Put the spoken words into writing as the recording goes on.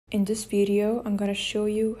In this video, I'm gonna show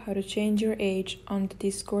you how to change your age on the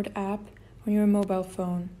Discord app on your mobile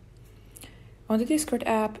phone. On the Discord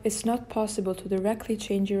app, it's not possible to directly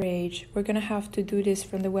change your age. We're gonna have to do this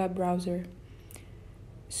from the web browser.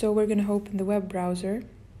 So we're gonna open the web browser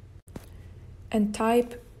and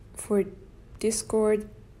type for Discord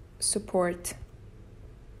support.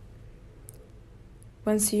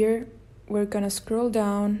 Once here, we're gonna scroll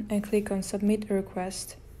down and click on Submit a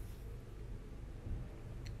Request.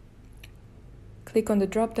 Click on the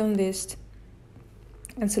drop-down list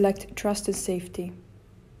and select Trust and Safety.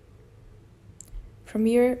 From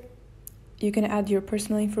here, you can add your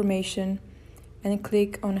personal information and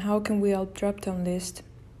click on How Can We Help drop-down list.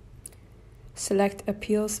 Select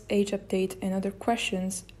Appeals, Age Update and Other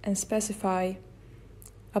Questions and specify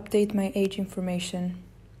Update My Age Information.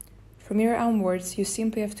 From here onwards, you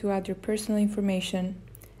simply have to add your personal information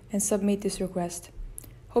and submit this request.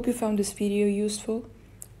 Hope you found this video useful.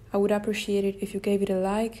 I would appreciate it if you gave it a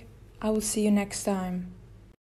like. I will see you next time.